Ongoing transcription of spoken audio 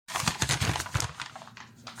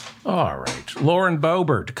All right. Lauren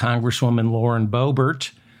Boebert, Congresswoman Lauren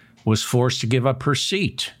Boebert, was forced to give up her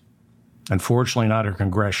seat. Unfortunately, not her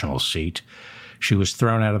congressional seat. She was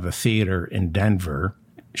thrown out of a theater in Denver.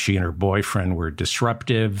 She and her boyfriend were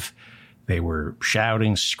disruptive. They were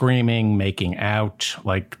shouting, screaming, making out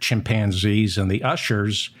like chimpanzees, and the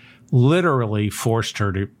ushers literally forced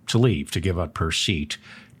her to leave, to give up her seat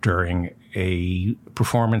during a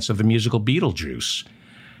performance of the musical Beetlejuice.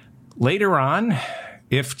 Later on,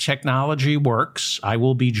 if technology works, I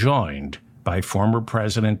will be joined by former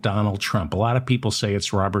President Donald Trump. A lot of people say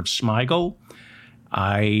it's Robert Smigel.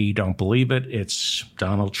 I don't believe it. It's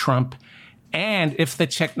Donald Trump. And if the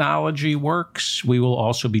technology works, we will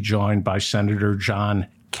also be joined by Senator John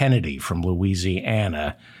Kennedy from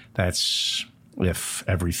Louisiana. That's if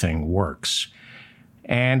everything works.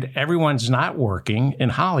 And everyone's not working in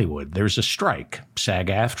Hollywood. There's a strike.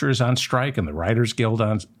 SAG-AFTRA is on strike, and the Writers Guild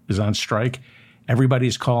is on strike.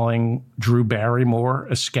 Everybody's calling Drew Barrymore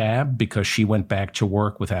a scab because she went back to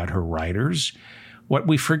work without her writers. What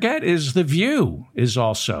we forget is The View is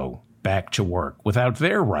also back to work without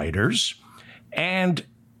their writers. And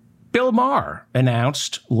Bill Maher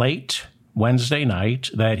announced late Wednesday night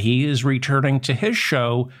that he is returning to his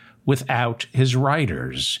show without his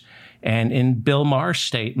writers. And in Bill Maher's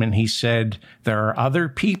statement, he said, there are other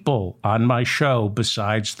people on my show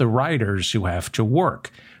besides the writers who have to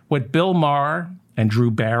work. What Bill Maher and Drew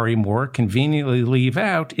Barrymore conveniently leave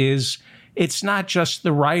out is it's not just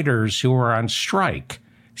the writers who are on strike.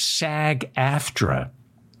 SAG-AFTRA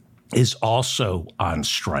is also on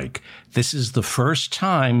strike. This is the first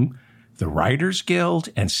time the Writers Guild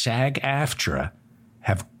and SAG-AFTRA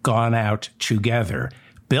have gone out together.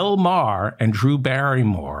 Bill Maher and Drew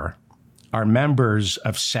Barrymore are members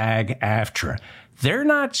of SAG-AFTRA. They're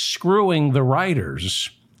not screwing the writers.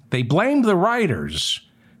 They blame the writers.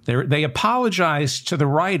 They apologize to the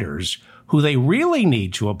writers. Who they really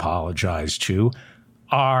need to apologize to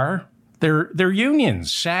are their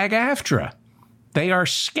unions, SAG-AFTRA. They are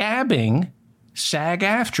scabbing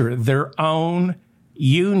SAG-AFTRA, their own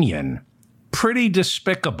union. Pretty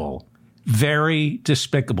despicable. Very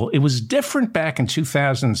despicable. It was different back in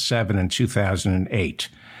 2007 and 2008.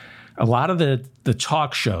 A lot of the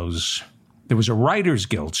talk shows, there was a Writers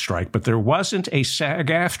Guild strike, but there wasn't a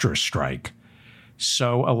SAG-AFTRA strike.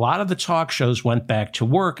 So a lot of the talk shows went back to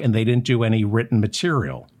work and they didn't do any written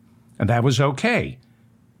material. And that was okay.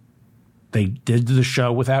 They did the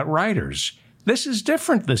show without writers. This is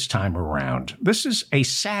different this time around. This is a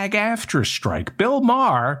SAG-AFTRA strike. Bill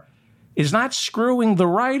Maher is not screwing the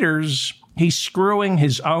writers. He's screwing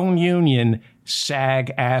his own union,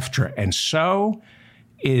 SAG-AFTRA. And so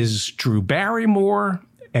is Drew Barrymore,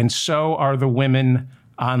 and so are the women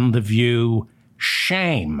on The View.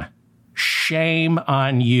 Shame. Shame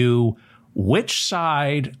on you. Which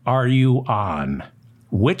side are you on?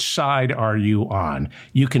 Which side are you on?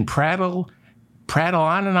 You can prattle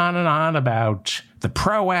on and on and on about the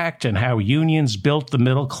PRO Act and how unions built the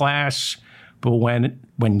middle class, but when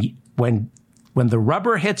the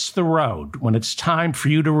rubber hits the road, when it's time for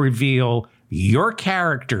you to reveal your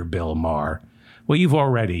character, Bill Maher, well, you've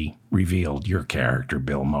already revealed your character,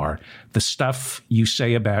 Bill Maher. The stuff you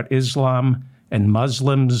say about Islam and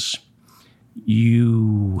Muslims,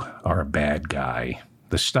 you are a bad guy.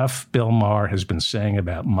 The stuff Bill Maher has been saying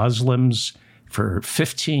about Muslims for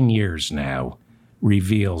 15 years now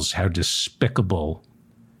reveals how despicable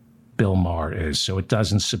Bill Maher is. So it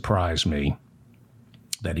doesn't surprise me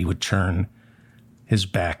that he would turn his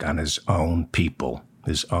back on his own people,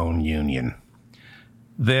 his own union.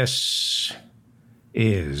 This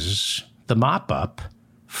is the mop-up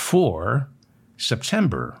for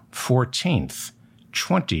September 14th,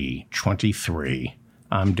 2023.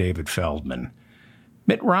 I'm David Feldman.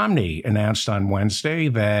 Mitt Romney announced on Wednesday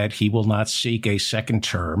that he will not seek a second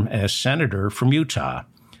term as senator from Utah.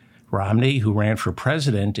 Romney, who ran for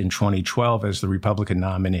president in 2012 as the Republican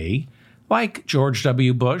nominee, like George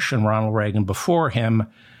W. Bush and Ronald Reagan before him,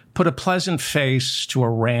 put a pleasant face to a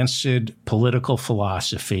rancid political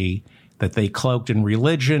philosophy that they cloaked in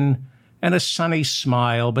religion and a sunny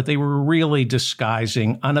smile, but they were really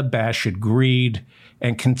disguising unabashed greed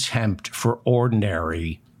and contempt for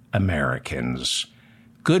ordinary Americans.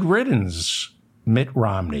 Good riddance, Mitt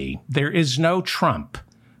Romney. There is no Trump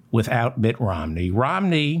without Mitt Romney.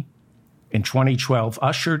 Romney, in 2012,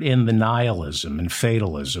 ushered in the nihilism and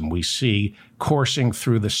fatalism we see coursing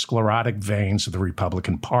through the sclerotic veins of the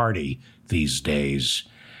Republican Party these days.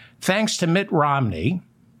 Thanks to Mitt Romney,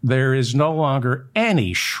 there is no longer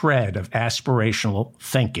any shred of aspirational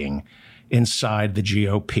thinking inside the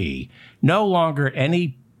GOP. No longer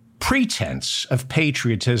any pretense of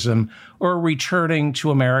patriotism or returning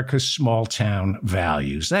to America's small-town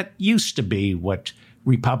values. That used to be what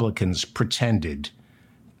Republicans pretended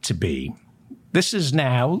to be. This is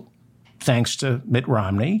now, thanks to Mitt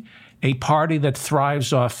Romney, a party that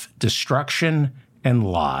thrives off destruction and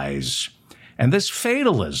lies. And this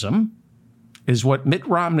fatalism is what Mitt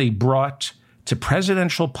Romney brought to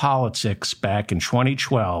presidential politics back in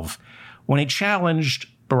 2012 when he challenged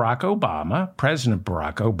President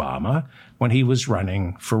Barack Obama, when he was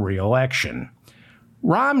running for re-election.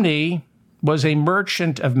 Romney was a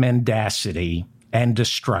merchant of mendacity and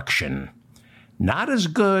destruction. Not as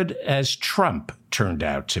good as Trump turned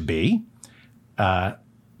out to be.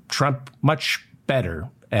 Trump much better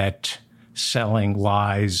at selling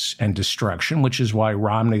lies and destruction, which is why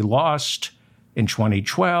Romney lost in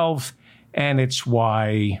 2012, and it's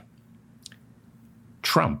why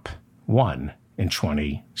Trump won in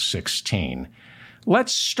 2016.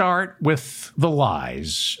 Let's start with the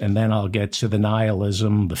lies, and then I'll get to the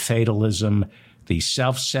nihilism, the fatalism, the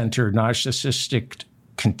self-centered, narcissistic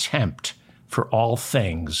contempt for all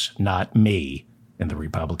things not me in the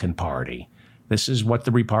Republican Party. This is what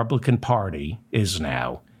the Republican Party is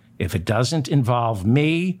now. If it doesn't involve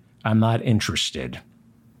me, I'm not interested.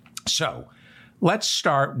 So let's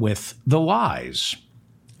start with the lies.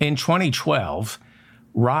 In 2012,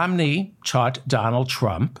 Romney taught Donald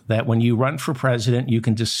Trump that when you run for president, you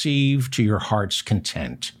can deceive to your heart's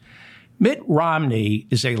content. Mitt Romney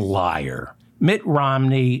is a liar. Mitt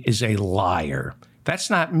Romney is a liar. That's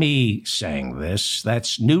not me saying this.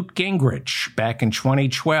 That's Newt Gingrich back in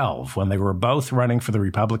 2012 when they were both running for the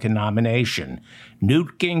Republican nomination.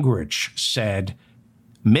 Newt Gingrich said,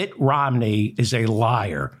 Mitt Romney is a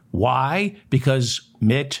liar. Why? Because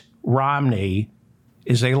Mitt Romney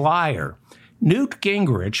is a liar. Newt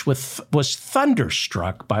Gingrich was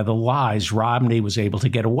thunderstruck by the lies Romney was able to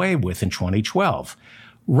get away with in 2012.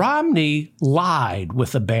 Romney lied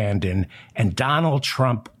with abandon, and Donald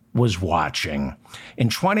Trump was watching. In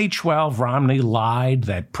 2012, Romney lied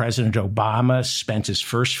that President Obama spent his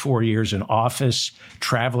first 4 years in office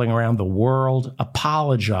traveling around the world,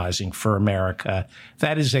 apologizing for America.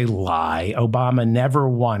 That is a lie. Obama never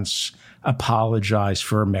once apologized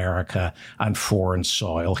for America on foreign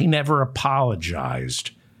soil. He never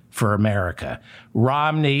apologized for America.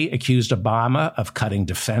 Romney accused Obama of cutting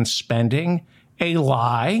defense spending. A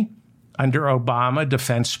lie. Under Obama,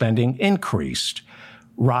 defense spending increased.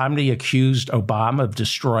 Romney accused Obama of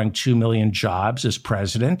destroying 2 million jobs as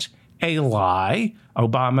president. A lie.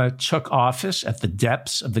 Obama took office at the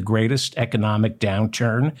depths of the greatest economic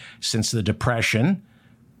downturn since the Depression.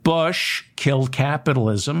 Bush killed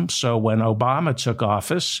capitalism, so when Obama took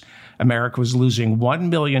office, America was losing 1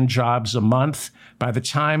 million jobs a month. By the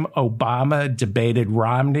time Obama debated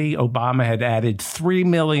Romney, Obama had added 3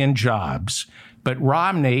 million jobs. But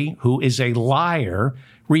Romney, who is a liar,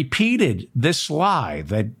 repeated this lie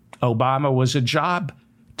that Obama was a job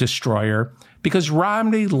destroyer because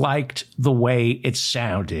Romney liked the way it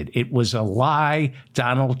sounded. It was a lie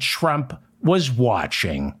Donald Trump was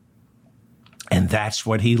watching. And that's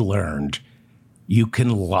what he learned. You can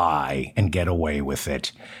lie and get away with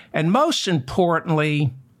it. And most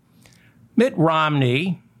importantly, Mitt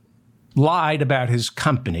Romney lied about his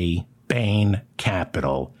company, Bain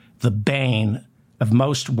Capital, the bane of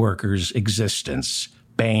most workers' existence.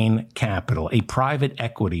 Bain Capital, a private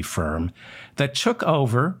equity firm that took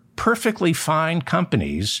over perfectly fine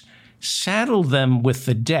companies, saddled them with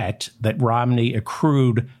the debt that Romney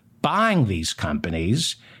accrued buying these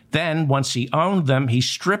companies. Then, once he owned them, he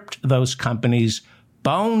stripped those companies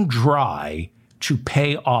bone dry to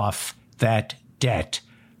pay off that debt.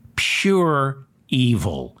 Pure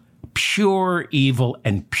evil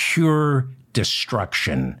and pure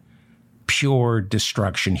destruction. Pure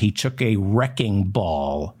destruction. He took a wrecking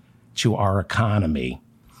ball to our economy.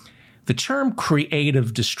 The term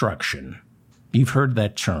creative destruction, you've heard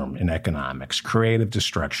that term in economics, creative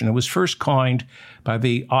destruction. It was first coined by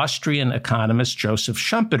the Austrian economist Joseph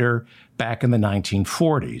Schumpeter back in the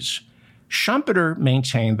 1940s. Schumpeter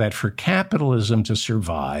maintained that for capitalism to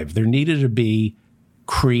survive, there needed to be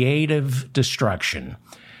creative destruction.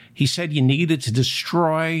 He said you needed to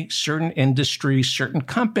destroy certain industries, certain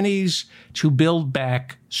companies to build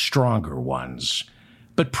back stronger ones.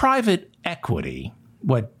 But private equity,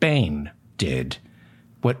 what Bain did,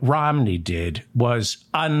 what Romney did, was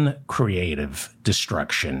uncreative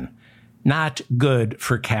destruction. Not good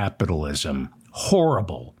for capitalism.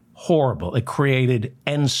 Horrible. It created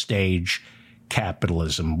end-stage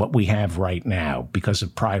capitalism, what we have right now, because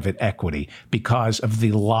of private equity, because of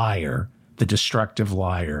the liar, the destructive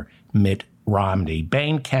liar, Mitt Romney.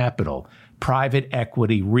 Bain Capital, private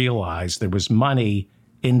equity realized there was money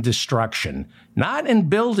in destruction, not in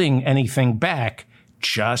building anything back,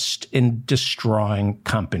 just in destroying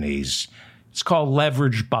companies. It's called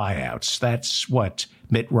leveraged buyouts. That's what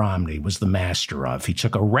Mitt Romney was the master of. He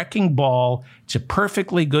took a wrecking ball to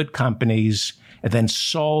perfectly good companies and then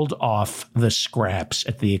sold off the scraps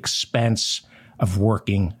at the expense of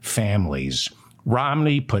working families.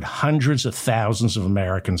 Romney put hundreds of thousands of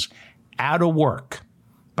Americans out of work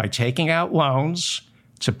by taking out loans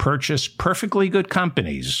to purchase perfectly good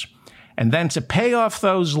companies, and then to pay off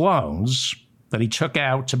those loans that he took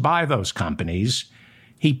out to buy those companies,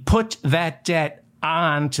 he put that debt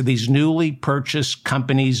onto these newly purchased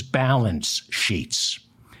companies' balance sheets.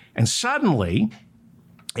 And suddenly,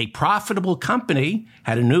 a profitable company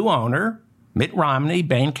had a new owner, Mitt Romney,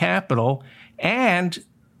 Bain Capital, and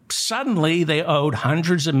suddenly they owed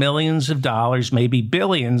hundreds of millions of dollars, maybe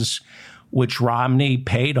billions, which Romney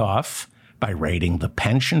paid off by raiding the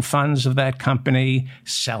pension funds of that company,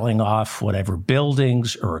 selling off whatever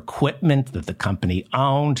buildings or equipment that the company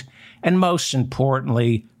owned, and most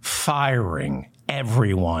importantly, firing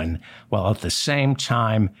everyone, while at the same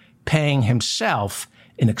time paying himself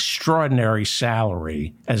an extraordinary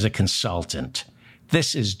salary as a consultant.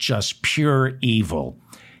 This is just pure evil.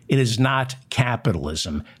 It is not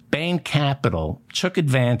capitalism. Bain Capital took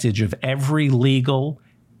advantage of every legal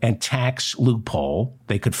and tax loophole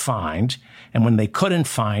they could find. And when they couldn't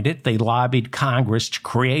find it, they lobbied Congress to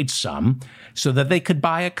create some so that they could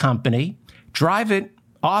buy a company, drive it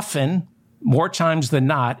often, more times than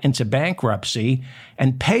not, into bankruptcy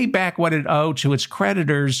and pay back what it owed to its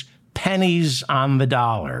creditors pennies on the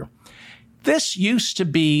dollar. This used to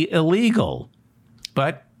be illegal,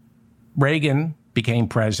 but Reagan became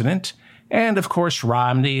president. And of course,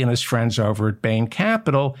 Romney and his friends over at Bain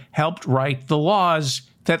Capital helped write the laws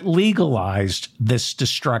that legalized this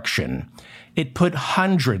destruction. It put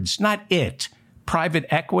hundreds, not it, private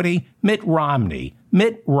equity, Mitt Romney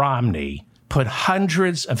put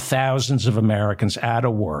hundreds of thousands of Americans out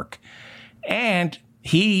of work. And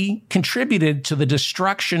he contributed to the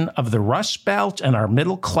destruction of the Rust Belt and our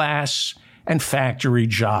middle class and factory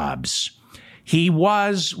jobs. He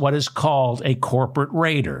was what is called a corporate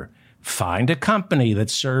raider. Find a company that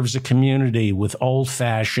serves a community with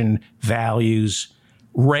old-fashioned values,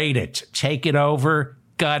 raid it, take it over,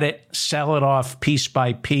 gut it, sell it off piece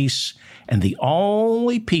by piece. And the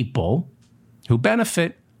only people who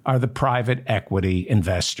benefit are the private equity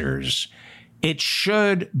investors. It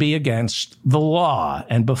should be against the law.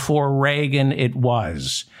 And before Reagan, it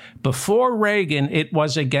was. Before Reagan, it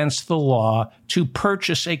was against the law to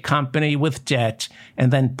purchase a company with debt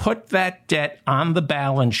and then put that debt on the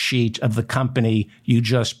balance sheet of the company you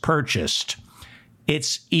just purchased.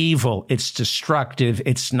 It's evil. It's destructive.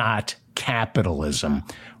 It's not capitalism.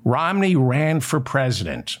 Romney ran for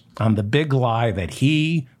president on the big lie that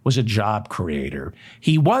he was a job creator.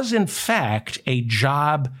 He was, in fact, a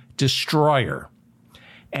job destroyer.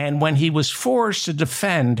 And when he was forced to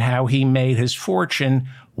defend how he made his fortune,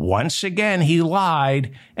 once again, he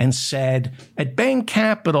lied and said, at Bain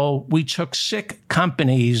Capital, we took sick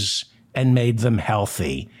companies and made them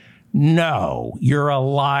healthy. No, you're a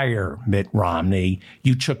liar, Mitt Romney.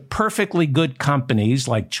 You took perfectly good companies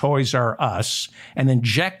like Toys R Us and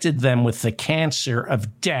injected them with the cancer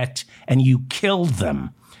of debt, and you killed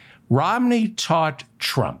them. Romney taught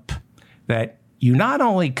Trump that you not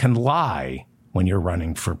only can lie when you're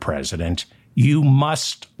running for president, you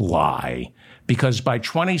must lie. Because by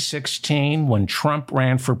 2016, when Trump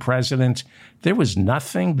ran for president, there was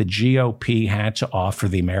nothing the GOP had to offer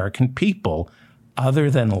the American people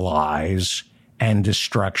other than lies and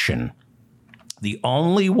destruction. The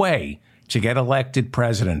only way to get elected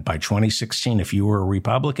president by 2016, if you were a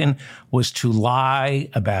Republican, was to lie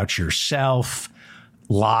about yourself,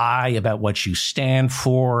 lie about what you stand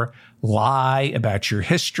for, lie about your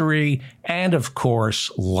history, and of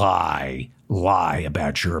course, lie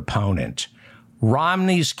about your opponent.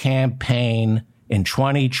 Romney's campaign in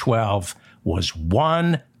 2012 was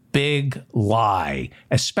one big lie,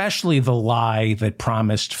 especially the lie that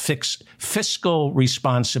promised fiscal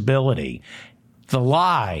responsibility. The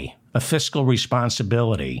lie of fiscal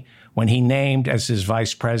responsibility when he named as his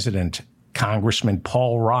vice president Congressman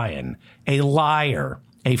Paul Ryan, a liar,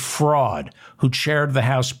 a fraud, who chaired the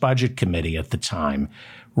House Budget Committee at the time.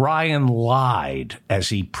 Ryan lied as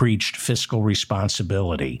he preached fiscal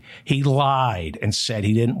responsibility. He lied and said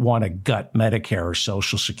he didn't want to gut Medicare or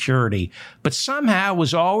Social Security, but somehow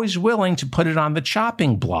was always willing to put it on the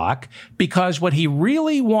chopping block because what he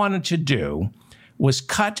really wanted to do was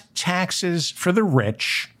cut taxes for the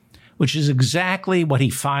rich, which is exactly what he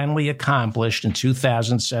finally accomplished in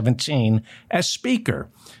 2017 as Speaker.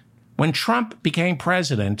 When Trump became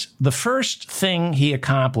president, the first thing he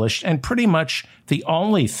accomplished, and pretty much the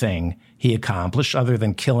only thing he accomplished, other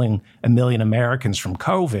than killing 1 million Americans from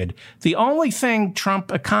COVID, the only thing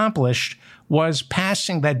Trump accomplished was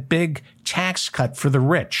passing that big tax cut for the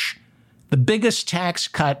rich. The biggest tax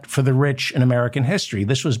cut for the rich in American history.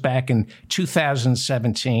 This was back in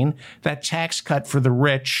 2017. That tax cut for the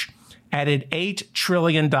rich added $8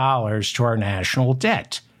 trillion to our national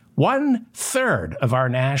debt. 1/3 of our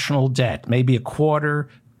national debt, maybe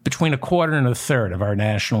between a quarter and a third of our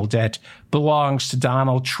national debt belongs to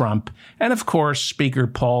Donald Trump and, of course, Speaker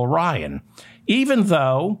Paul Ryan. Even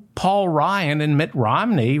though Paul Ryan and Mitt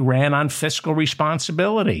Romney ran on fiscal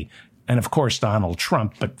responsibility. And, of course, Donald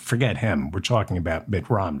Trump, but forget him. We're talking about Mitt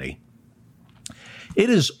Romney. It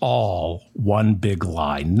is all one big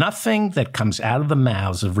lie. Nothing that comes out of the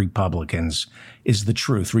mouths of Republicans is the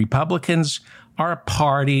truth. Republicans are a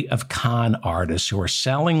party of con artists who are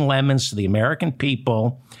selling lemons to the American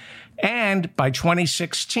people. And by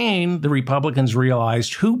 2016, the Republicans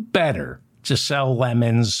realized who better to sell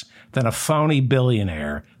lemons than a phony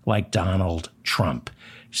billionaire like Donald Trump.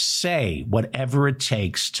 Say whatever it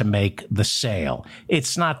takes to make the sale.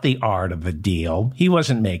 It's not the art of a deal. He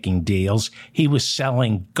wasn't making deals. He was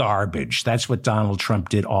selling garbage. That's what Donald Trump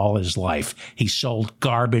did all his life. He sold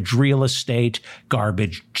garbage real estate,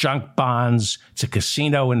 garbage junk bonds to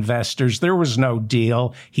casino investors. There was no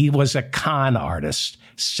deal. He was a con artist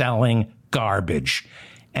selling garbage.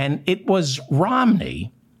 And it was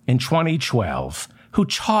Romney in 2012 who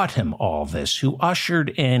taught him all this, who ushered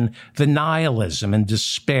in the nihilism and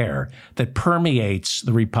despair that permeates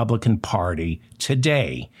the Republican Party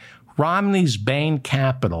today. Romney's Bain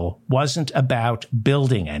Capital wasn't about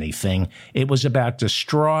building anything. It was about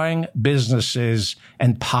destroying businesses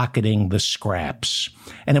and pocketing the scraps.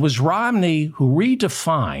 And it was Romney who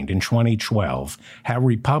redefined in 2012 how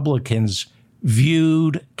Republicans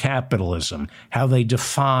viewed capitalism, how they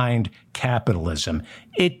defined capitalism.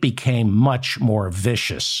 It became much more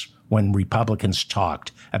vicious when Republicans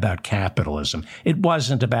talked about capitalism. It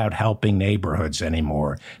wasn't about helping neighborhoods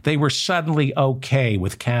anymore. They were suddenly okay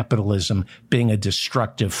with capitalism being a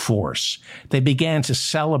destructive force. They began to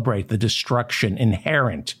celebrate the destruction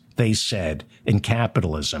inherent, they said, in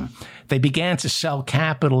capitalism. They began to sell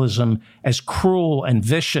capitalism as cruel and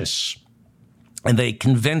vicious. And they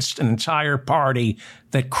convinced an entire party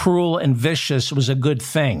that cruel and vicious was a good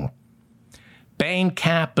thing. Bain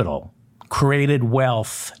Capital created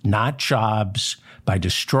wealth, not jobs, by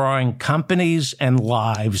destroying companies and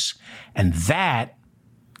lives. And that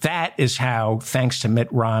is how, thanks to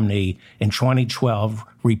Mitt Romney, in 2012,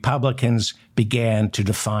 Republicans began to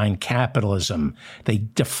define capitalism. They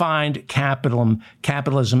defined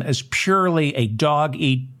capitalism as purely a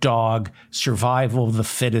dog-eat-dog, survival of the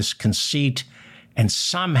fittest conceit. And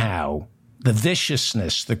somehow the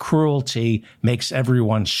viciousness, the cruelty makes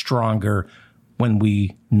everyone stronger when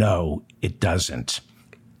we know it doesn't.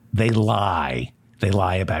 They lie. They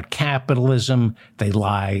lie about capitalism. They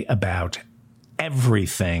lie about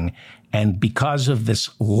everything. And because of this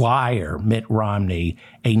liar, Mitt Romney,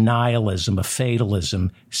 a nihilism, a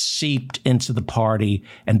fatalism seeped into the party.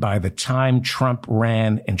 And by the time Trump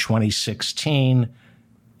ran in 2016,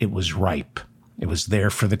 it was ripe. It was there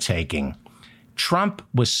for the taking. Trump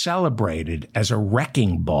was celebrated as a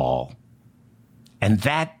wrecking ball. And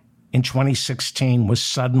that in 2016 was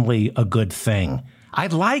suddenly a good thing. I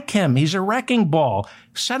like him. He's a wrecking ball.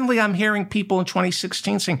 Suddenly I'm hearing people in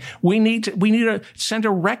 2016 saying, we need to send a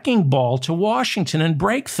wrecking ball to Washington and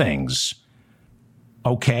break things.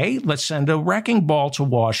 Okay, let's send a wrecking ball to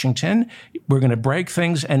Washington. We're going to break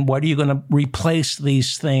things. And what are you going to replace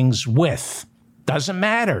these things with? Doesn't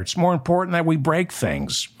matter. It's more important that we break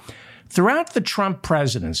things. Throughout the Trump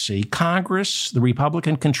presidency, Congress, the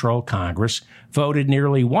Republican-controlled Congress, voted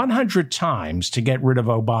nearly 100 times to get rid of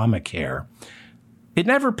Obamacare. It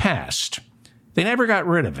never passed. They never got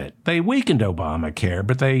rid of it. They weakened Obamacare,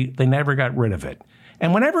 but they never got rid of it.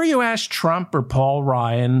 And whenever you ask Trump or Paul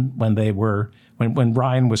Ryan when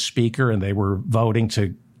Ryan was Speaker and they were voting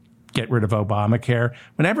to get rid of Obamacare,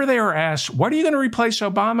 whenever they were asked, what are you going to replace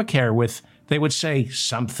Obamacare with? They would say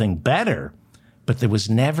something better. But there was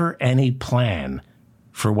never any plan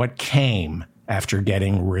for what came after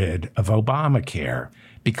getting rid of Obamacare,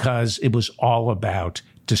 because it was all about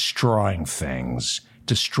destroying things,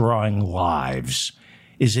 destroying lives.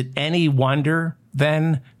 Is it any wonder,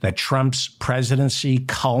 then, that Trump's presidency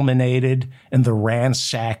culminated in the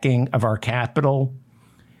ransacking of our Capitol?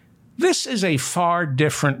 This is a far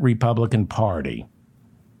different Republican Party,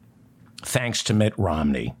 thanks to Mitt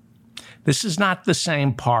Romney. This is not the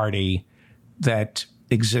same party that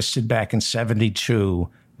existed back in 72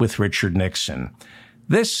 with Richard Nixon.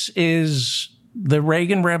 This is the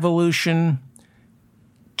Reagan Revolution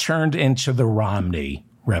turned into the Romney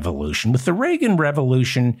Revolution. With the Reagan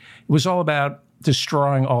Revolution, it was all about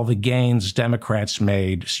destroying all the gains Democrats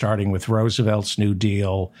made, starting with Roosevelt's New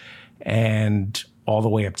Deal and all the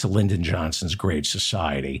way up to Lyndon Johnson's Great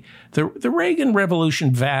Society. The Reagan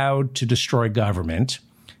Revolution vowed to destroy government,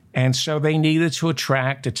 and so they needed to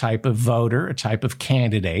attract a type of voter, a type of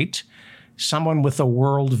candidate, someone with a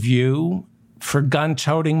worldview for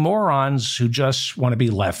gun-toting morons who just want to be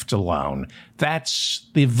left alone. That's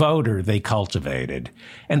the voter they cultivated.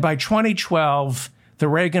 And by 2012, the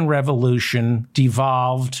Reagan Revolution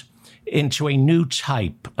devolved into a new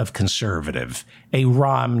type of conservative, a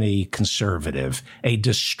Romney conservative, a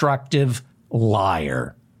destructive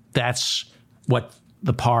liar. That's what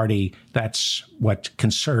the party, that's what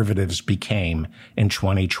conservatives became in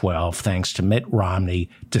 2012, thanks to Mitt Romney,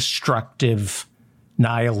 destructive,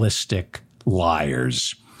 nihilistic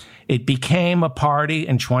liars. It became a party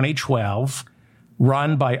in 2012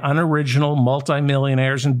 run by unoriginal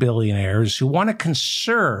multimillionaires and billionaires who want to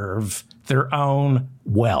conserve their own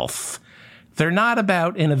wealth. They're not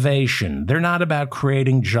about innovation. They're not about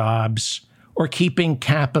creating jobs or keeping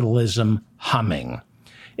capitalism humming.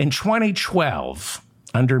 In 2012,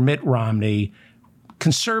 under Mitt Romney,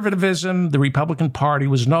 conservatism, the Republican Party,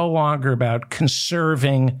 was no longer about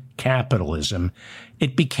conserving capitalism.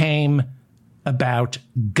 It became about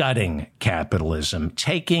gutting capitalism,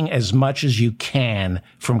 taking as much as you can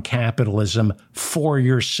from capitalism for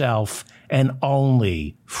yourself and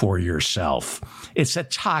only for yourself. It's a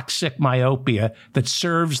toxic myopia that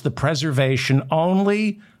serves the preservation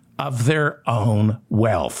only of their own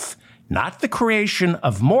wealth, not the creation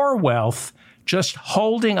of more wealth, just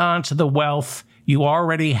holding on to the wealth you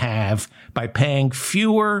already have by paying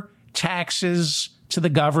fewer taxes to the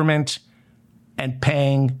government and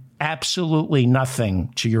paying absolutely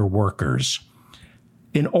nothing to your workers,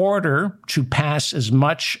 in order to pass as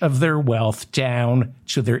much of their wealth down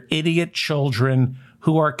to their idiot children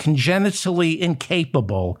who are congenitally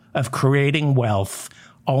incapable of creating wealth,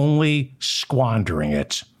 only squandering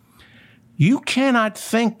it. You cannot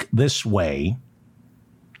think this way,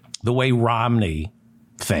 the way Romney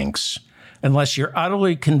thinks, unless you're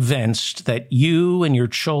utterly convinced that you and your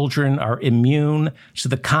children are immune to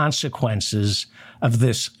the consequences of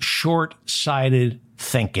this short-sighted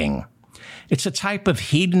thinking. It's a type of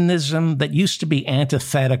hedonism that used to be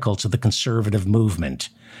antithetical to the conservative movement.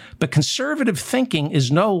 But conservative thinking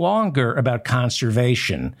is no longer about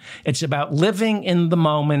conservation. It's about living in the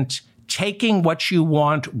moment, taking what you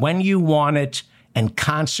want when you want it, and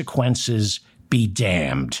consequences be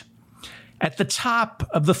damned. At the top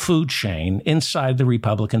of the food chain inside the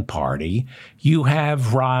Republican Party, you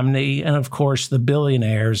have Romney and, of course, the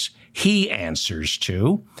billionaires he answers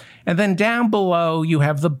to. And then down below, you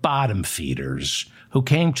have the bottom feeders who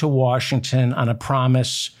came to Washington on a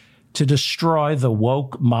promise to destroy the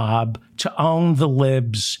woke mob, to own the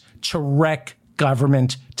libs, to wreck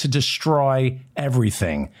government, to destroy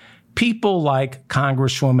everything. People like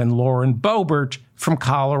Congresswoman Lauren Boebert from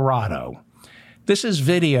Colorado. This is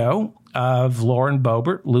video of Lauren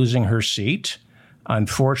Boebert losing her seat.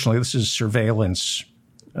 Unfortunately, this is surveillance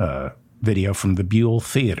video from the Buell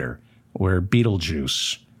Theater where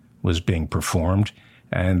Beetlejuice was being performed.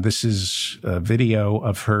 And this is a video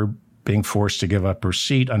of her being forced to give up her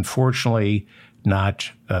seat. Unfortunately,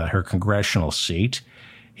 not her congressional seat.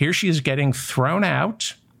 Here she is getting thrown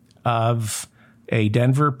out of a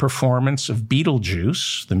Denver performance of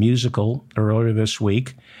Beetlejuice, the musical, earlier this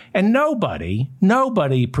week. And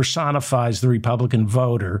nobody personifies the Republican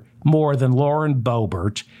voter more than Lauren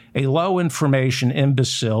Boebert, a low-information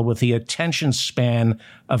imbecile with the attention span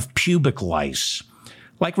of pubic lice.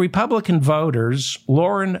 Like Republican voters,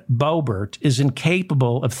 Lauren Boebert is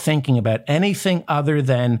incapable of thinking about anything other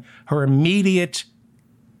than her immediate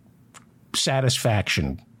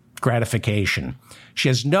satisfaction, gratification. She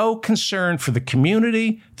has no concern for the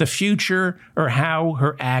community, the future, or how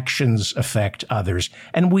her actions affect others.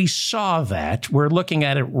 And we saw that. We're looking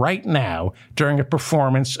at it right now during a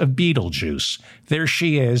performance of Beetlejuice. There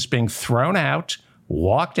she is being thrown out,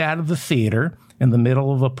 walked out of the theater in the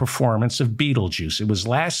middle of a performance of Beetlejuice. It was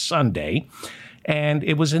last Sunday, and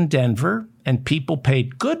it was in Denver, and people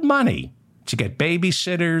paid good money to get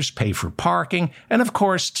babysitters, pay for parking, and of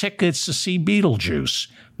course, tickets to see Beetlejuice.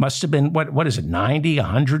 Must have been, what is it, $90,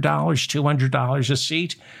 $100, $200 a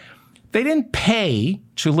seat? They didn't pay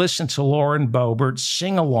to listen to Lauren Boebert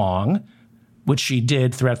sing along which she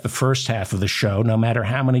did throughout the first half of the show, no matter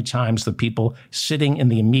how many times the people sitting in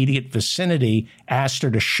the immediate vicinity asked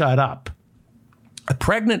her to shut up. A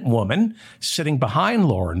pregnant woman sitting behind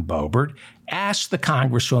Lauren Boebert asked the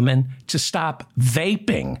Congresswoman to stop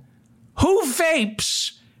vaping. Who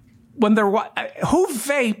vapes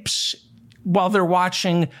while they're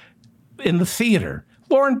watching in the theater?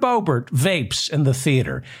 Lauren Boebert vapes in the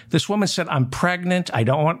theater. This woman said, I'm pregnant. I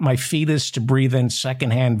don't want my fetus to breathe in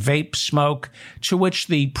secondhand vape smoke, to which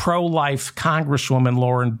the pro-life Congresswoman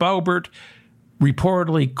Lauren Boebert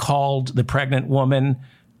reportedly called the pregnant woman,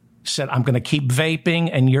 said, I'm going to keep vaping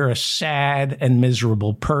and you're a sad and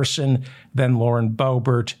miserable person. Then Lauren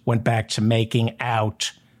Boebert went back to making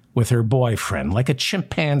out with her boyfriend like a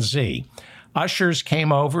chimpanzee. Ushers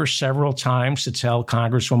came over several times to tell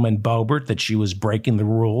Congresswoman Boebert that she was breaking the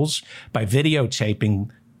rules by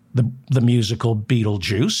videotaping the musical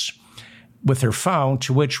Beetlejuice with her phone,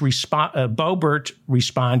 to which Boebert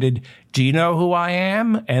responded, do you know who I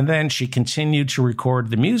am? And then she continued to record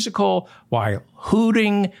the musical while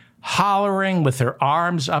hooting, hollering with her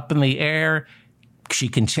arms up in the air. She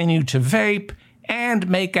continued to vape and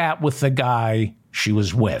make out with the guy she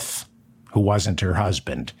was with, who wasn't her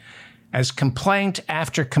husband. As complaint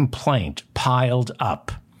after complaint piled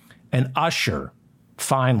up, an usher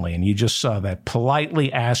finally, and you just saw that,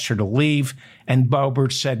 politely asked her to leave, and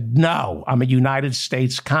Boebert said, no, I'm a United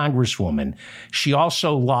States Congresswoman. She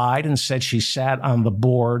also lied and said she sat on the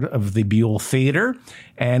board of the Buell Theater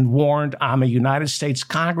and warned, I'm a United States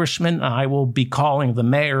Congressman, and I will be calling the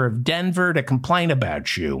mayor of Denver to complain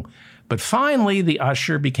about you. But finally, the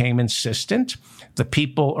usher became insistent. The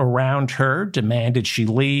people around her demanded she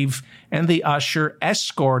leave, and the usher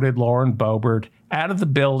escorted Lauren Boebert out of the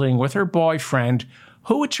building with her boyfriend,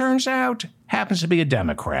 who it turns out happens to be a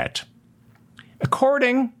Democrat.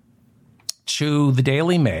 According to the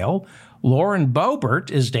Daily Mail, Lauren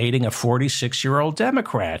Boebert is dating a 46-year-old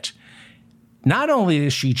Democrat. Not only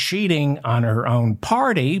is she cheating on her own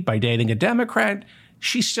party by dating a Democrat,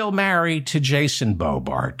 she's still married to Jason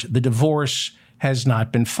Boebert. The divorce has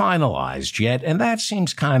not been finalized yet, and that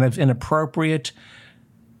seems kind of inappropriate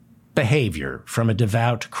behavior from a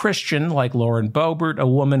devout Christian like Lauren Boebert, a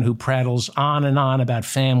woman who prattles on and on about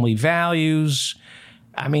family values.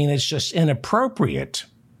 I mean, it's just inappropriate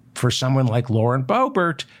for someone like Lauren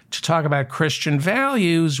Boebert to talk about Christian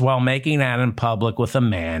values while making out in public with a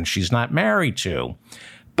man she's not married to.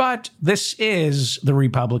 But this is the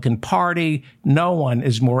Republican Party. No one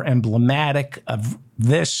is more emblematic of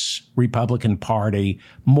this Republican Party,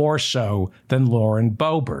 more so than Lauren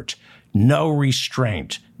Boebert. No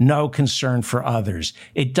restraint, no concern for others.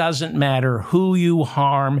 It doesn't matter who you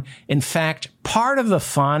harm. In fact, part of the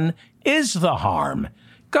fun is the harm.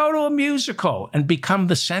 Go to a musical and become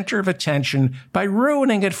the center of attention by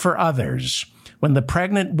ruining it for others. When the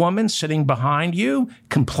pregnant woman sitting behind you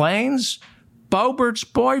complains, Boebert's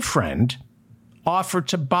boyfriend offered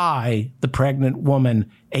to buy the pregnant woman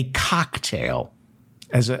a cocktail.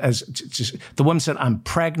 The woman said, I'm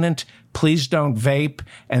pregnant, please don't vape.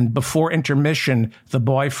 And before intermission, the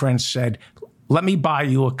boyfriend said, let me buy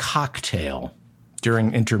you a cocktail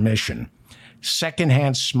during intermission.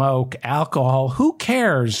 Secondhand smoke, alcohol, who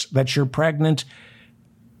cares that you're pregnant?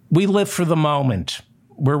 We live for the moment.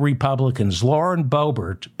 We're Republicans. Lauren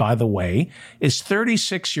Boebert, by the way, is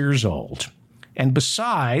 36 years old. And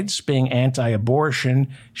besides being anti-abortion,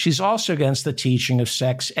 she's also against the teaching of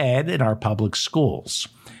sex ed in our public schools.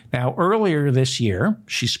 Now, earlier this year,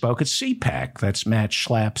 she spoke at CPAC, that's Matt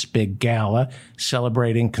Schlapp's big gala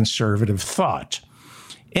celebrating conservative thought.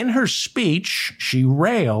 In her speech, she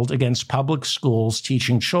railed against public schools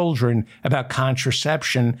teaching children about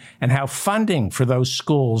contraception and how funding for those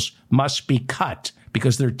schools must be cut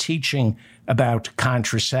because they're teaching about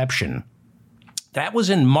contraception. That was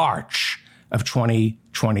in March of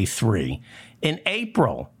 2023. In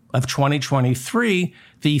April of 2023,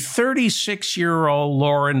 the 36-year-old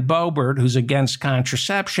Lauren Boebert, who's against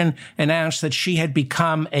contraception, announced that she had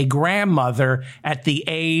become a grandmother at the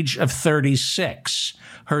age of 36.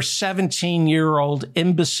 Her 17-year-old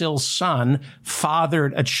imbecile son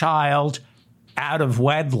fathered a child out of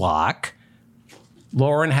wedlock.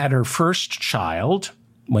 Lauren had her first child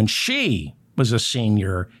when she was a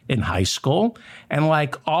senior in high school. And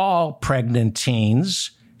like all pregnant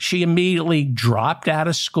teens, she immediately dropped out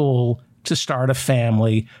of school to start a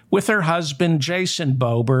family with her husband, Jason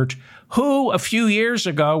Boebert, who a few years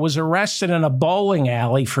ago was arrested in a bowling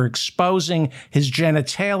alley for exposing his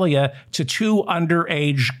genitalia to two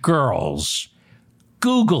underage girls.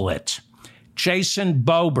 Google it. Jason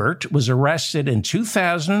Boebert was arrested in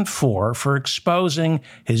 2004 for exposing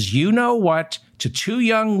his you-know-what to two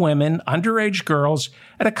young women, underage girls,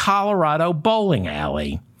 at a Colorado bowling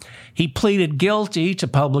alley. He pleaded guilty to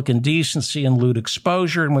public indecency and lewd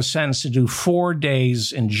exposure and was sentenced to do 4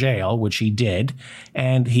 days in jail, which he did,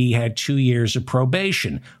 and he had 2 years of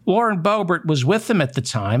probation. Lauren Boebert was with him at the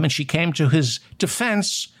time, and she came to his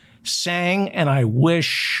defense saying, and I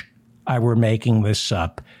wish I were making this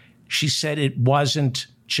up, she said it wasn't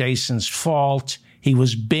Jason's fault. He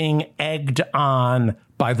was being egged on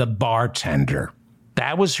by the bartender.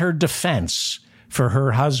 That was her defense for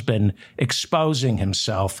her husband exposing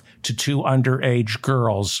himself to two underage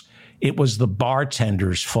girls. It was the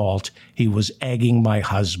bartender's fault. He was egging my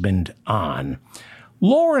husband on.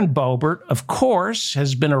 Lauren Boebert, of course,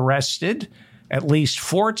 has been arrested at least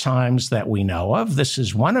 4 times that we know of. This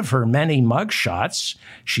is one of her many mugshots.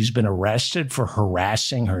 She's been arrested for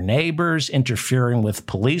harassing her neighbors, interfering with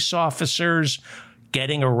police officers,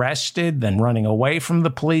 getting arrested, then running away from the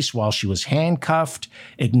police while she was handcuffed,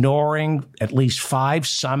 ignoring at least 5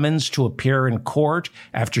 summons to appear in court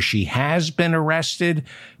after she has been arrested,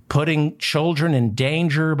 putting children in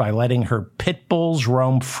danger by letting her pit bulls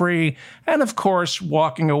roam free, and of course,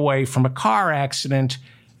 walking away from a car accident,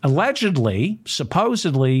 allegedly,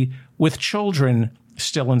 supposedly, with children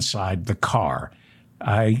still inside the car.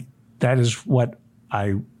 That is what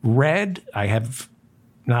I read. I have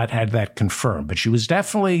not had that confirmed, but she was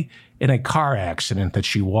definitely in a car accident that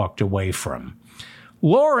she walked away from.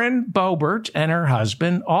 Lauren Boebert and her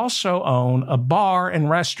husband also own a bar and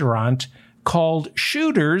restaurant called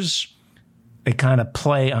Shooters. They kind of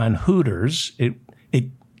play on Hooters.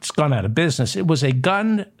 It's gone out of business. It was a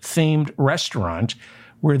gun-themed restaurant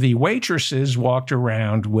where the waitresses walked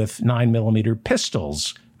around with 9mm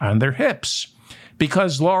pistols on their hips.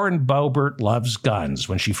 Because Lauren Boebert loves guns.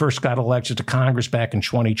 When she first got elected to Congress back in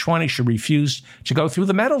 2020, she refused to go through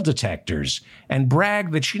the metal detectors and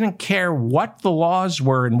bragged that she didn't care what the laws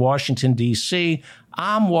were in Washington, D.C.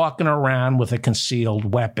 I'm walking around with a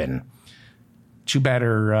concealed weapon. Too bad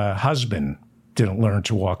her husband didn't learn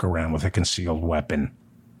to walk around with a concealed weapon.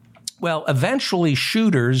 Well, eventually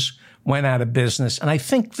Shooters went out of business, and I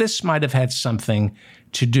think this might have had something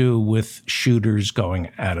to do with Shooters going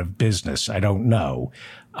out of business. I don't know.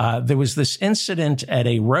 There was this incident at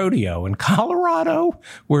a rodeo in Colorado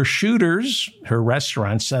where Shooters, her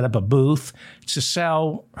restaurant, set up a booth to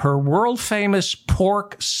sell her world-famous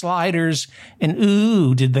pork sliders, and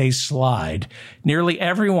ooh, did they slide. Nearly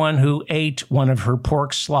everyone who ate one of her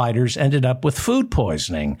pork sliders ended up with food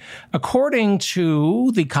poisoning. According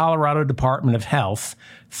to the Colorado Department of Health,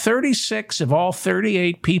 36 of all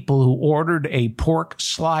 38 people who ordered a pork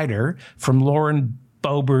slider from Lauren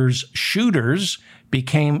Boebert's Shooters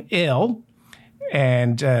became ill,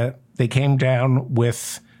 and they came down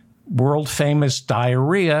with world-famous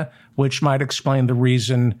diarrhea, which might explain the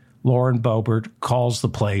reason Lauren Boebert calls the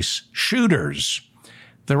place Shooters.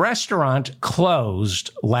 The restaurant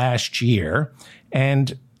closed last year,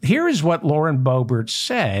 and here is what Lauren Boebert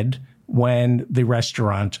said when the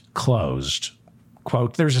restaurant closed.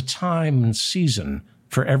 Quote, "There's a time and season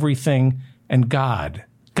for everything, and God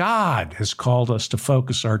has called us to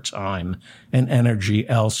focus our time and energy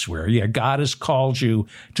elsewhere." Yeah, God has called you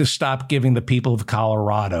to stop giving the people of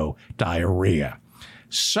Colorado diarrhea.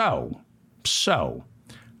 So,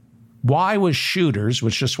 why was Shooters,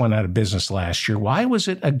 which just went out of business last year, why was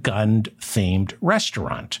it a gun-themed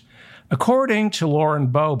restaurant? According to Lauren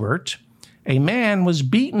Boebert, a man was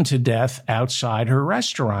beaten to death outside her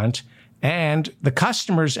restaurant, and the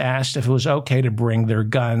customers asked if it was okay to bring their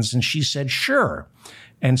guns, and she said, sure.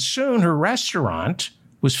 And soon her restaurant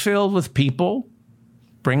was filled with people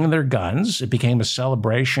bringing their guns. It became a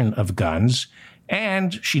celebration of guns,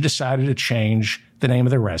 and she decided to change the name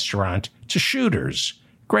of the restaurant to Shooters.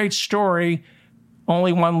 Great story.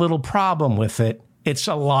 Only one little problem with it. It's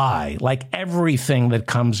a lie. Like everything that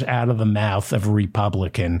comes out of the mouth of a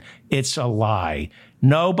Republican, it's a lie.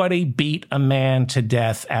 Nobody beat a man to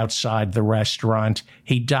death outside the restaurant.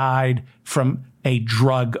 He died from a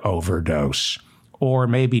drug overdose or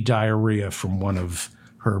maybe diarrhea from one of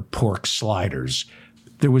her pork sliders.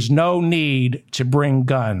 There was no need to bring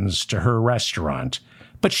guns to her restaurant,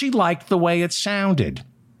 but she liked the way it sounded.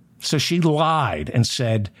 So she lied and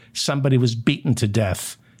said somebody was beaten to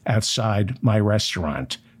death outside my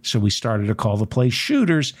restaurant. So we started to call the place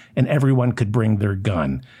Shooters, and everyone could bring their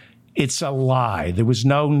gun. It's a lie. There was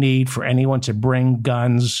no need for anyone to bring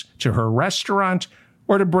guns to her restaurant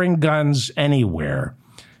or to bring guns anywhere.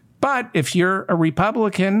 But if you're a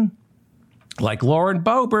Republican like Lauren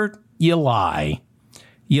Boebert, you lie.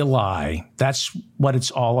 You lie. That's what it's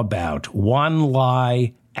all about. One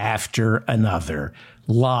lie after another.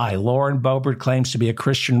 Lie. Lauren Boebert claims to be a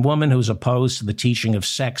Christian woman who's opposed to the teaching of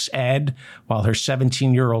sex ed, while her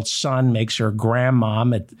 17-year-old son makes her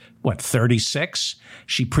grandmom at, 36?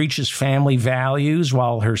 She preaches family values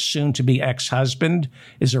while her soon-to-be ex-husband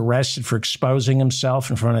is arrested for exposing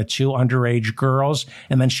himself in front of 2 underage girls,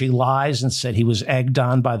 and then she lies and said he was egged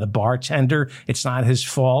on by the bartender. It's not his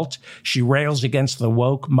fault. She rails against the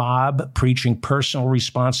woke mob, preaching personal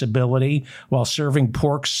responsibility while serving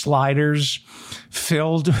pork sliders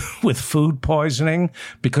filled with food poisoning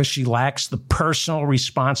because she lacks the personal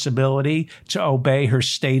responsibility to obey her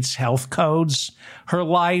state's health codes. Her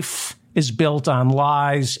life is built on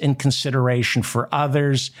lies in consideration for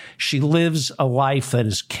others. She lives a life that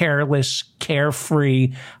is careless,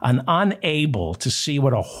 carefree, and unable to see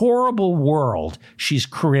what a horrible world she's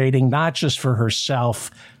creating, not just for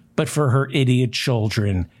herself, but for her idiot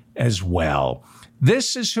children as well.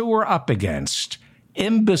 This is who we're up against.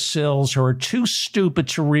 Imbeciles who are too stupid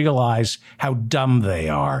to realize how dumb they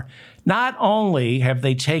are. Not only have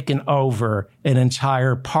they taken over an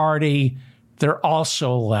entire party, they're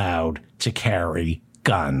also allowed to carry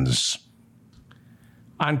guns.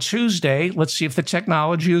 On Tuesday, let's see if the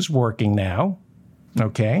technology is working now.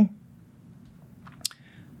 Okay.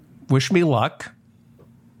 Wish me luck.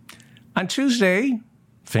 On Tuesday,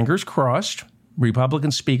 fingers crossed,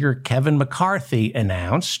 Republican Speaker Kevin McCarthy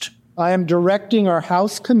announced, I am directing our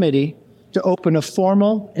House committee to open a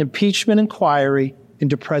formal impeachment inquiry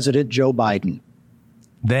into President Joe Biden.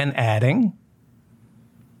 Then adding,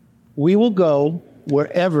 we will go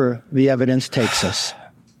wherever the evidence takes us.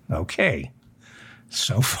 Okay.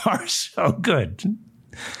 So far, so good.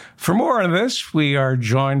 For more on this, we are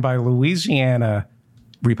joined by Louisiana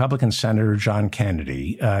Republican Senator John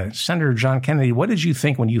Kennedy. Senator John Kennedy, what did you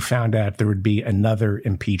think when you found out there would be another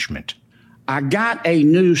impeachment? I got a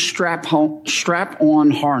new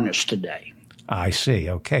strap-on harness today. I see.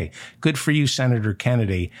 Okay. Good for you, Senator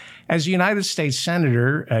Kennedy. As a United States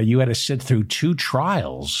Senator, you had to sit through 2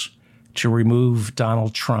 trials to remove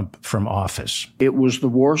Donald Trump from office. It was the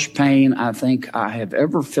worst pain I think I have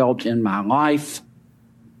ever felt in my life.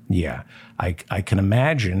 Yeah, I can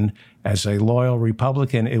imagine as a loyal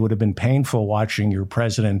Republican, it would have been painful watching your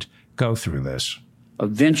president go through this.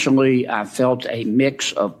 Eventually, I felt a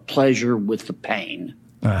mix of pleasure with the pain.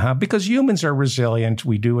 Because humans are resilient.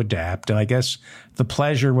 We do adapt. And I guess the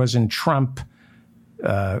pleasure was in Trump.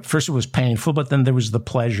 First, it was painful, but then there was the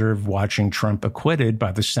pleasure of watching Trump acquitted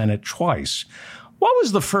by the Senate twice. What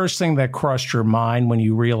was the first thing that crossed your mind when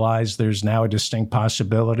you realized there's now a distinct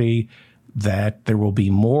possibility that there will be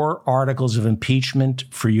more articles of impeachment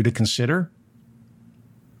for you to consider?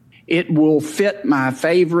 It will fit my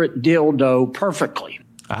favorite dildo perfectly.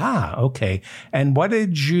 Ah, okay. And what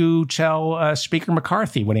did you tell Speaker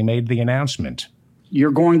McCarthy when he made the announcement?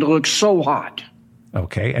 You're going to look so hot.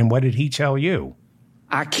 Okay. And what did he tell you?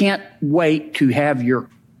 I can't wait to have your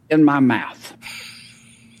in my mouth.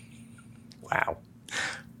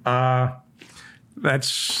 Wow.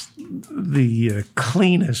 That's the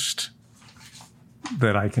cleanest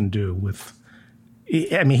that I can do with.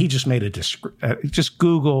 I mean, he just made just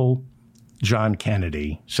Google John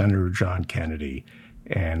Kennedy, Senator John Kennedy,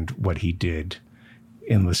 and what he did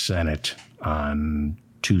in the Senate on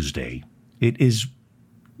Tuesday. It is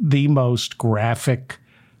the most graphic,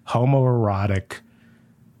 homoerotic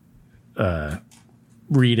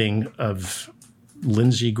reading of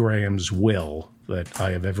Lindsey Graham's will that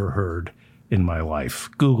I have ever heard in my life.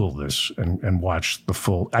 Google this and watch the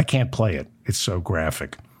full. I can't play it. It's so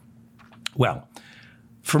graphic. Well,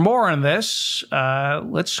 for more on this,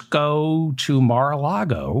 let's go to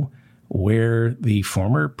Mar-a-Lago, where the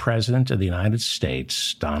former president of the United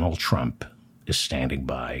States, Donald Trump, is standing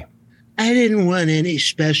by. I didn't want any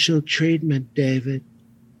special treatment, David.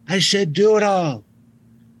 I said, do it all.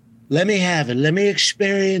 Let me have it. Let me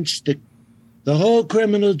experience the whole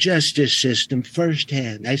criminal justice system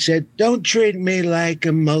firsthand. I said, don't treat me like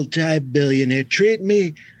a multi-billionaire. Treat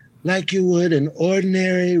me like you would an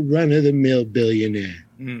ordinary run-of-the-mill billionaire.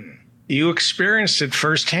 You experienced it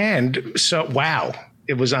firsthand. So, wow,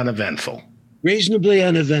 it was uneventful. Reasonably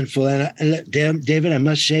uneventful. And David, I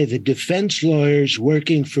must say, the defense lawyers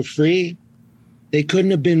working for free, they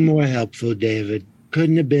couldn't have been more helpful, David.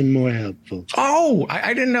 Couldn't have been more helpful. Oh,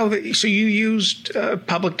 I didn't know that. So you used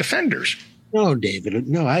public defenders. No, David.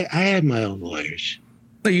 No, I had my own lawyers.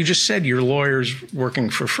 Well, you just said your lawyers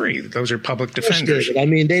working for free. Those are public defenders. Yes, David. I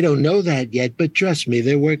mean, they don't know that yet, but trust me,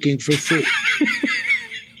 they're working for free.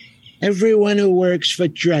 Everyone who works for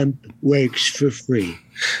Trump works for free.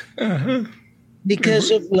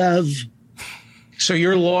 Because of love. So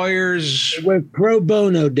your lawyers... We're pro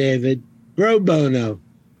bono, David. Pro bono.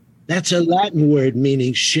 That's a Latin word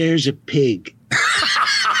meaning shares a pig.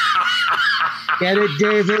 Get it,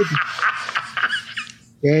 David?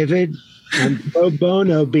 David, I'm pro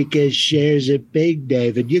bono because shares a pig,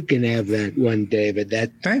 David. You can have that one, David.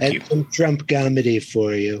 Thank you. That's some Trump comedy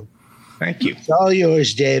for you. Thank you. It's all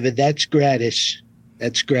yours, David. That's gratis.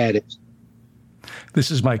 That's gratis. This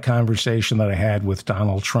is my conversation that I had with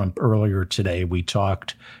Donald Trump earlier today. We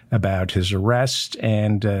talked about his arrest,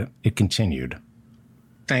 and it continued.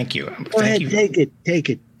 Thank you. Go ahead, take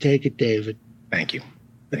it, David. Thank you.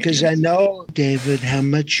 Because I know, David, how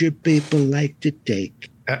much your people like to take.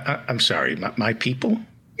 I'm sorry, my people?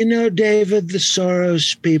 You know, David, the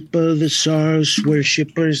Soros people, the Soros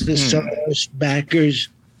worshippers, the Soros backers,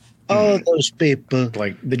 all of those people.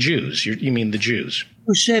 Like the Jews. You mean the Jews?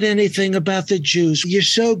 Who said anything about the Jews? You're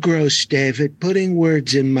so gross, David, putting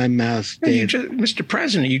words in my mouth, David. Mr.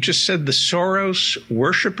 President, you just said the Soros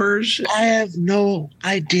worshippers? I have no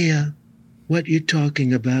idea what you're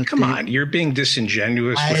talking about. Come on, you're being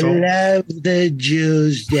disingenuous. I love the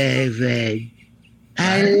Jews, David.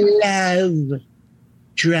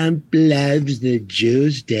 Trump loves the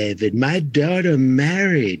Jews, David. My daughter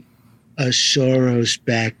married a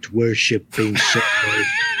Soros-backed worshiping Soros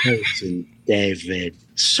person, David.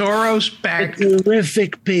 Soros-backed?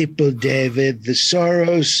 Terrific people, David. The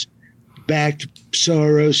Soros-backed,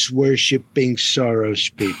 Soros-worshipping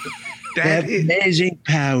Soros people. They have amazing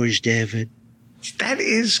powers, David. That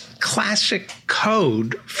is classic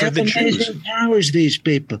code for the Jews. Amazing powers, these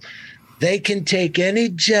people. They can take any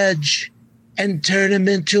judge and turn him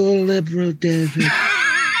into a liberal, David.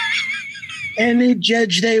 Any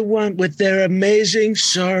judge they want with their amazing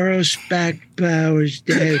Soros-backed powers,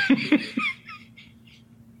 David.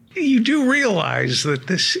 You do realize that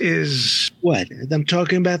this is... What? I'm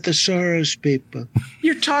talking about the Soros people.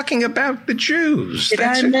 You're talking about the Jews. Did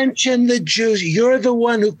I mention the Jews? You're the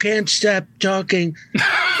one who can't stop talking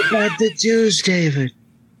about the Jews, David.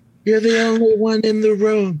 You're the only one in the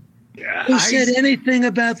room who said anything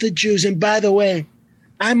about the Jews. And by the way,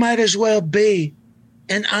 I might as well be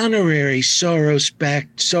an honorary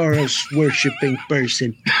Soros-backed, Soros-worshipping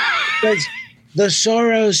person. Because the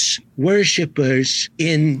Soros worshippers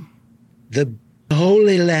in the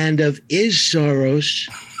holy land of Soros,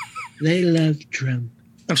 they love Trump.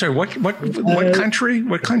 I'm sorry, what country?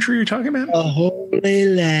 What country are you talking about? The holy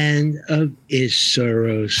land of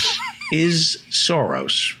Soros. Is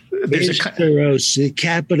Soros. Soros, the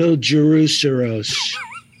capital Jerusalem.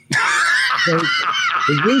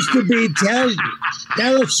 It used to be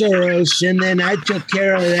Telesoros, and then I took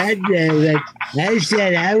care of that. I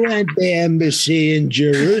said I want the embassy in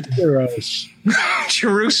Jerusalem.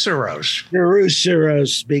 Jerusalem,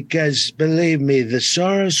 because believe me, the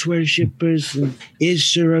Soros worshippers and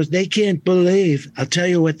Soros, they can't believe. I'll tell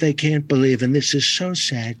you what they can't believe, and this is so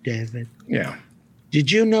sad, David. Yeah. Did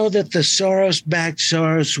you know that the Soros-backed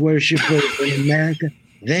Soros worshippers in America,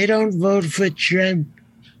 they don't vote for Trump?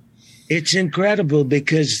 It's incredible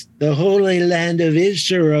because the holy land of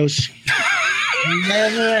Soros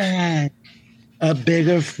never had a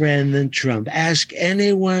bigger friend than Trump. Ask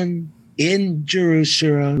anyone in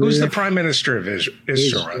Jerusalem. Who's the prime minister of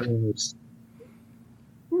Soros?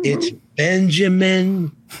 It's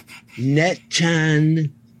Benjamin Netanyahu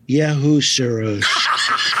Soros.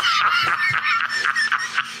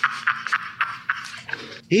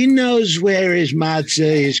 He knows where his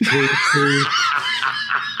matzah is cream cheese.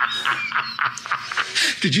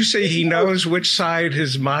 Did you say he knows which side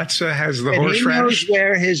his matzah has the horseradish? He knows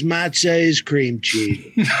where his matzah is cream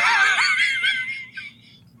cheese.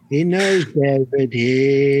 He knows, David.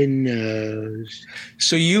 He knows.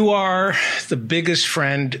 So you are the biggest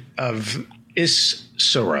friend of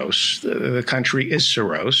Soros. The country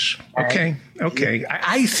Soros. Okay.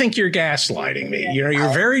 I think you're gaslighting me. You're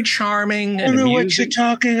very charming. I don't know what you're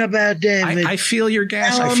talking about, David. I feel you're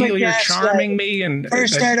I feel you're charming me. And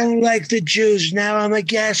first, I don't like the Jews. Now I'm a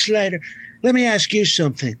gaslighter. Let me ask you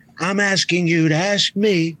something. I'm asking you to ask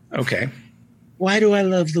me. Okay. Why do I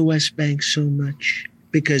love the West Bank so much?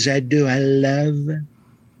 Because I do. I love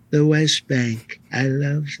the West Bank. I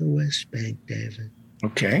love the West Bank, David.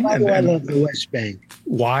 Okay. Why do I love the West Bank?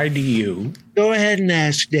 Why do you? Go ahead and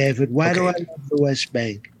ask, David. Why do I love the West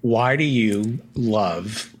Bank? Why do you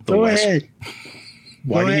love the Go West ahead.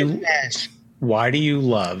 Why Go do ahead you and ask. Why do you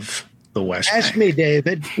love the West Bank? Ask me,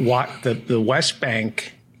 David. What the West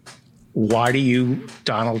Bank? Why do you,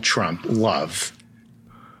 Donald Trump, love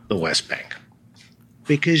the West Bank?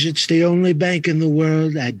 Because it's the only bank in the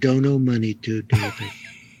world I don't owe money to, David.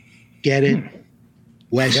 Get it?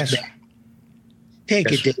 West Bank.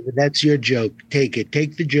 Take it, David. That's your joke. Take it.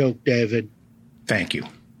 Take the joke, David. Thank you.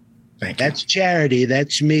 Thank you. That's charity.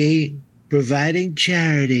 That's me providing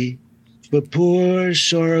charity for poor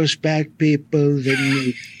Soros-backed people that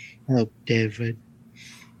need help, David.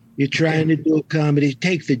 You're trying to do a comedy.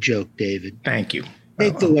 Take the joke, David. Thank you.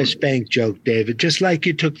 Take the West Bank joke, David, just like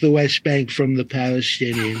you took the West Bank from the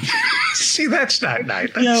Palestinians. See, that's not nice.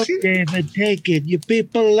 No, David, take it. You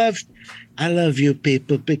people I love you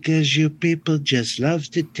people because you people just love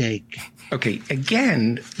to take. Okay,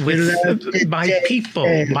 again, with my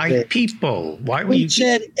people. Why were you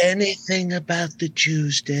said anything about the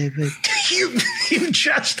Jews, David? you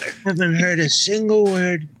just haven't heard a single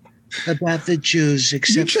word about the Jews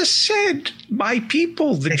except you just said my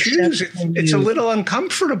people, the Jews. It's a little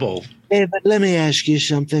uncomfortable. David, let me ask you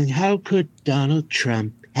something. How could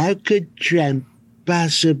Trump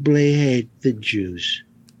possibly hate the Jews?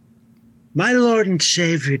 My Lord and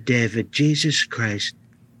Savior, David, Jesus Christ,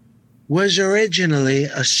 was originally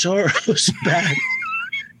a Soros-backed,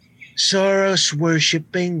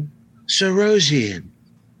 Soros-worshipping Sorosian.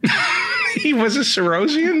 He was a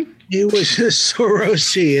Sorosian? He was a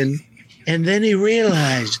Sorosian, and then he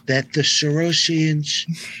realized that the Sorosians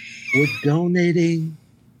were donating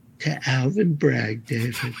to Alvin Bragg,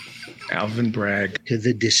 David. Alvin Bragg. To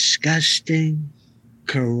the disgusting,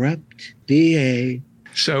 corrupt DA.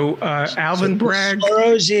 So Alvin Bragg. The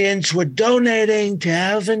Sorosians were donating to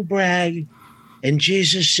Alvin Bragg, and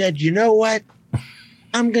Jesus said, you know what?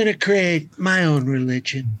 I'm going to create my own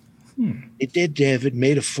religion. He did, David.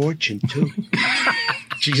 Made a fortune, too.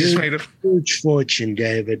 Jesus made a huge fortune,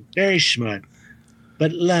 David. Very smart.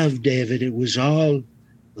 But love, David. It was all a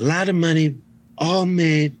lot of money, all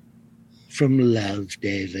made from love,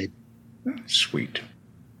 David. Sweet.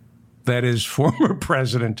 That is former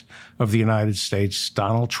President of the United States,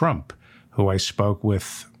 Donald Trump, who I spoke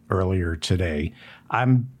with earlier today.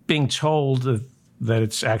 I'm being told that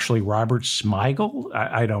it's actually Robert Smigel.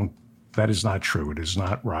 I don't. That is not true. It is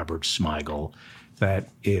not Robert Smigel. That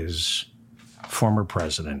is former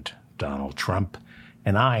President Donald Trump.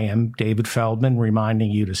 And I am David Feldman,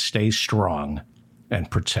 reminding you to stay strong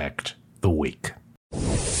and protect the weak.